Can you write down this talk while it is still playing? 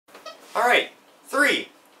Alright, 3,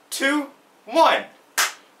 2, 1.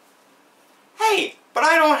 Hey, but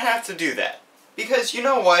I don't have to do that. Because you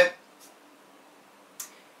know what?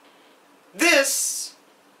 This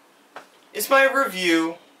is my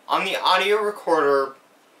review on the audio recorder,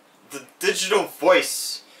 the digital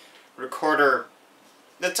voice recorder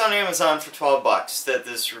that's on Amazon for 12 bucks that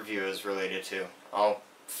this review is related to. I'll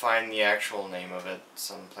find the actual name of it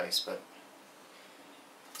someplace, but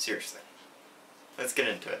seriously, let's get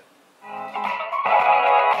into it.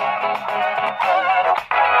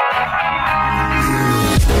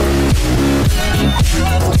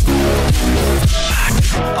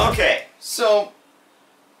 Okay, so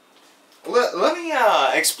let me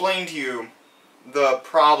explain to you the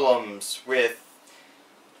problems with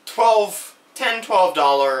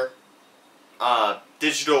 $12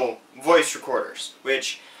 digital voice recorders,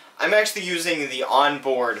 which I'm actually using the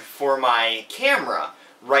onboard for my camera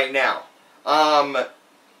right now.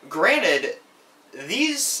 Granted,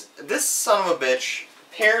 this son of a bitch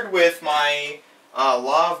paired with my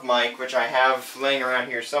lav mic, which I have laying around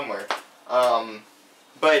here somewhere,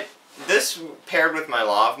 but this paired with my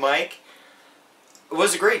lav mic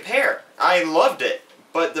was a great pair. I loved it,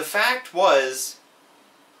 but the fact was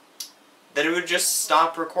that it would just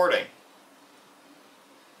stop recording.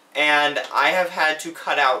 And I have had to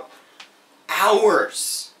cut out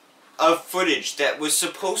hours of footage that was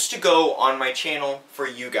supposed to go on my channel for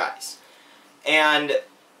you guys. And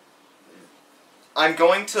I'm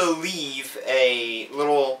going to leave a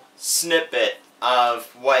little snippet of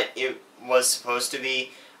what it was supposed to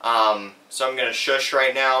be. So I'm going to shush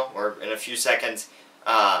right now, or in a few seconds,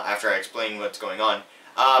 after I explain what's going on.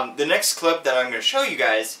 The next clip that I'm going to show you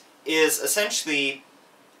guys is essentially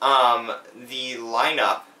the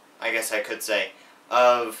lineup, I guess I could say,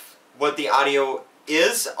 of what the audio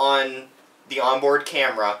is on the onboard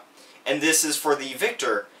camera, and this is for the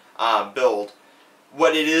Victor build,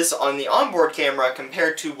 what it is on the onboard camera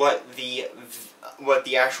compared to what the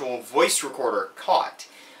actual voice recorder caught.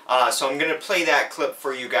 So I'm going to play that clip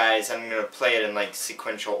for you guys, and I'm going to play it in like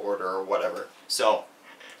sequential order or whatever. So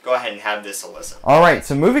go ahead and have this a listen. Alright,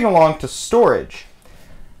 so moving along to storage.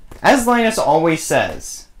 As Linus always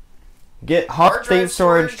says, get hard state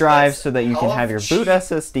storage drives so that you can have your boot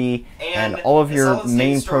SSD and all of your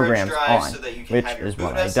main programs on, which is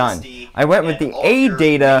what I done. I went with the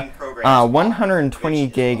ADATA 120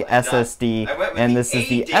 gig SSD, and this is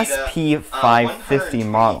the SP550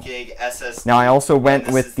 model. Now I also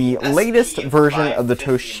went with the latest version of the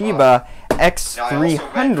Toshiba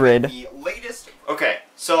X300. Okay,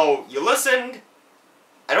 so you listened.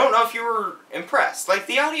 I don't know if you were impressed. Like,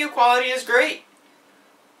 the audio quality is great.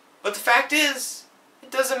 But the fact is, it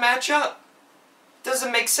doesn't match up. It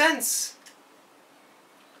doesn't make sense.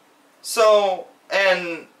 So,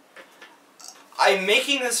 and I'm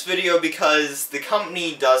making this video because the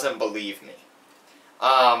company doesn't believe me.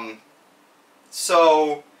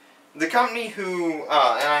 So, the company who, and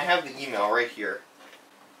I have the email right here,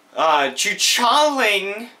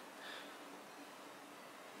 Chuchaling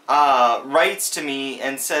writes to me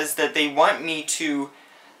and says that they want me to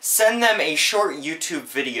send them a short YouTube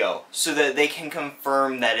video so that they can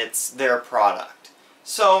confirm that it's their product.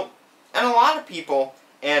 So, and a lot of people,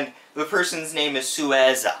 and the person's name is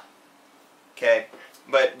Sueza, okay,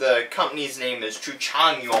 but the company's name is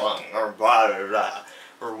Chuchangyong, or blah blah blah,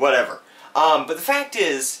 or whatever. But the fact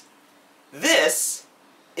is, this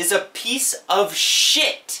is a piece of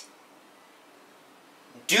shit.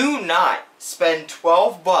 Do not spend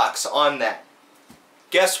 12 bucks on that.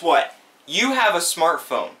 Guess what? You have a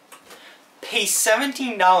smartphone. Pay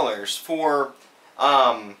 $17 for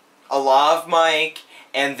a lav mic,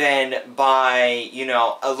 and then buy, you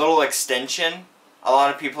know, a little extension. A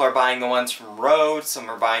lot of people are buying the ones from Rode, some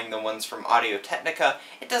are buying the ones from Audio-Technica.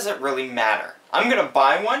 It doesn't really matter. I'm going to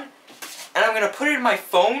buy one, and I'm going to put it in my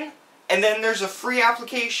phone, and then there's a free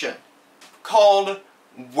application called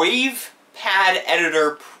WavePad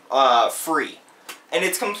Editor Free. And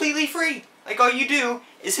it's completely free. Like, all you do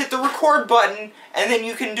is hit the record button, and then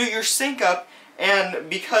you can do your sync up, and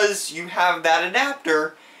because you have that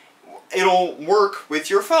adapter, it'll work with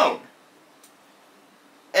your phone.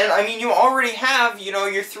 And I mean, you already have, you know,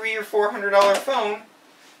 your $300 or $400 phone,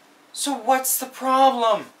 so what's the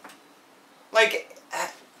problem? Like,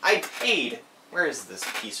 I paid, where is this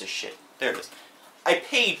piece of shit? There it is. I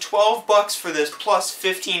paid 12 bucks for this plus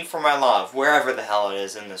 15 for my lav, wherever the hell it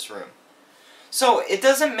is in this room. So it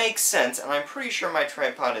doesn't make sense, and I'm pretty sure my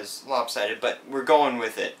tripod is lopsided, but we're going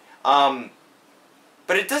with it. But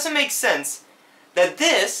it doesn't make sense that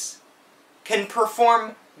this can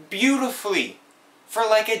perform beautifully for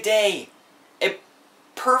like a day. It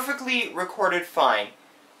perfectly recorded fine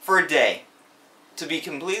for a day. To be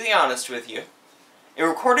completely honest with you, it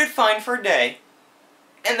recorded fine for a day,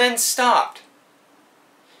 and then stopped.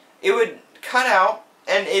 It would cut out,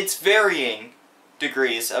 and it's varying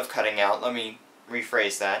degrees of cutting out. Let me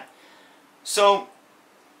rephrase that. So,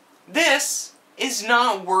 this is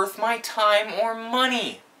not worth my time or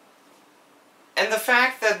money. And the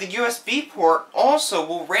fact that the USB port also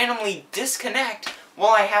will randomly disconnect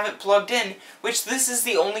while I have it plugged in, which this is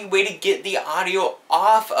the only way to get the audio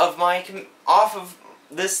off of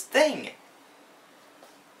this thing.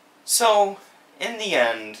 So, in the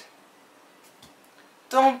end,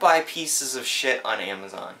 don't buy pieces of shit on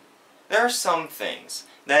Amazon. There are some things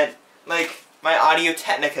that, like my Audio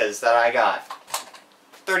Technicas that I got,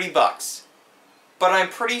 $30. But I'm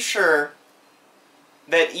pretty sure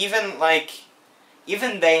that even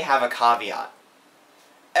they have a caveat.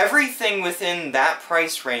 Everything within that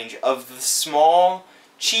price range of the small,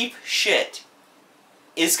 cheap shit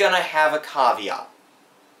is gonna have a caveat.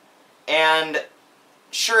 And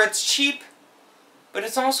sure, it's cheap, but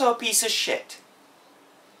it's also a piece of shit.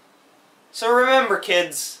 So remember,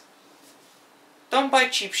 kids, don't buy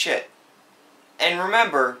cheap shit. And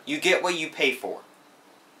remember, you get what you pay for.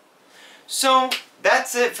 So,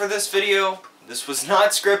 that's it for this video. This was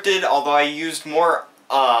not scripted, although I used more,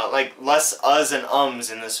 less uhs and ums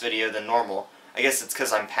in this video than normal. I guess it's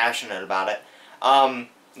because I'm passionate about it.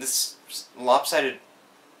 This lopsided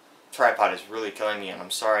tripod is really killing me, and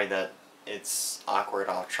I'm sorry that it's awkward.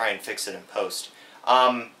 I'll try and fix it in post.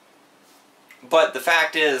 But the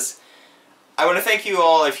fact is, I want to thank you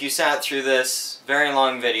all if you sat through this very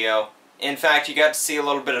long video. In fact, you got to see a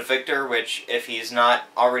little bit of Victor, which, if he's not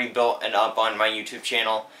already built and up on my YouTube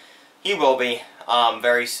channel, he will be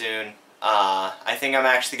very soon. I think I'm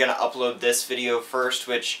actually going to upload this video first,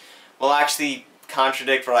 which will actually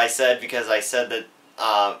contradict what I said, because I said that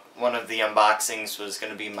one of the unboxings was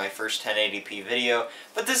going to be my first 1080p video,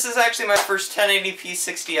 but this is actually my first 1080p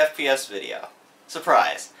 60 FPS video.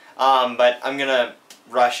 Surprise. But I'm going to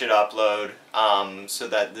rush it upload so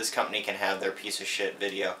that this company can have their piece of shit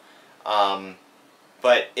video.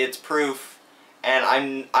 But it's proof, and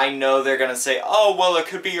I know they're gonna say, oh, well, it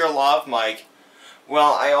could be your lav mic.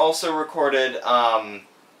 Well, I also recorded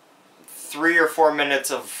 3 or 4 minutes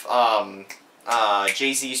of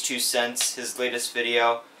Jay-Z's 2 cents, his latest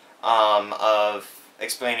video, of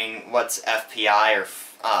explaining what's FPI, or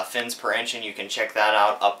fins per inch, and you can check that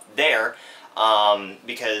out up there,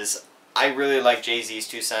 because I really like Jay-Z's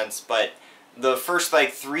 2 cents, but the first,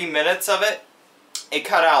 3 minutes of it, it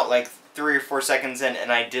cut out 3 or 4 seconds in,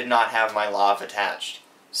 and I did not have my lav attached.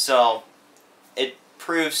 So, it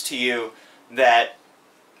proves to you that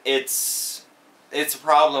it's a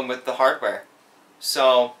problem with the hardware.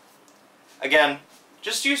 So, again,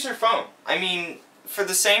 just use your phone. I mean, for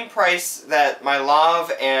the same price that my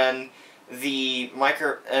lav and the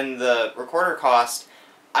recorder cost,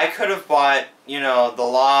 I could have bought, the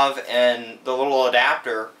lav and the little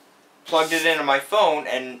adapter, plugged it into my phone,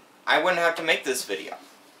 and I wouldn't have to make this video.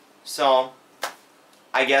 So,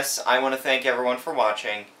 I guess I want to thank everyone for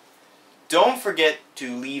watching. Don't forget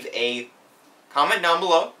to leave a comment down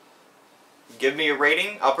below. Give me a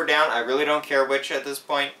rating, up or down. I really don't care which at this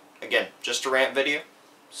point. Again, just a rant video.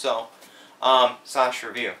 So, slash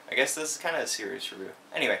review. I guess this is kind of a serious review.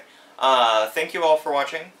 Anyway, thank you all for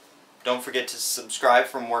watching. Don't forget to subscribe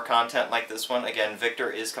for more content like this one. Again, Victor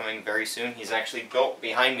is coming very soon. He's actually built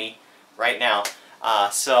behind me right now.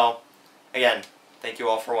 So, again, thank you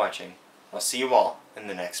all for watching. I'll see you all in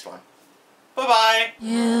the next one. Bye-bye!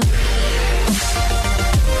 Yeah.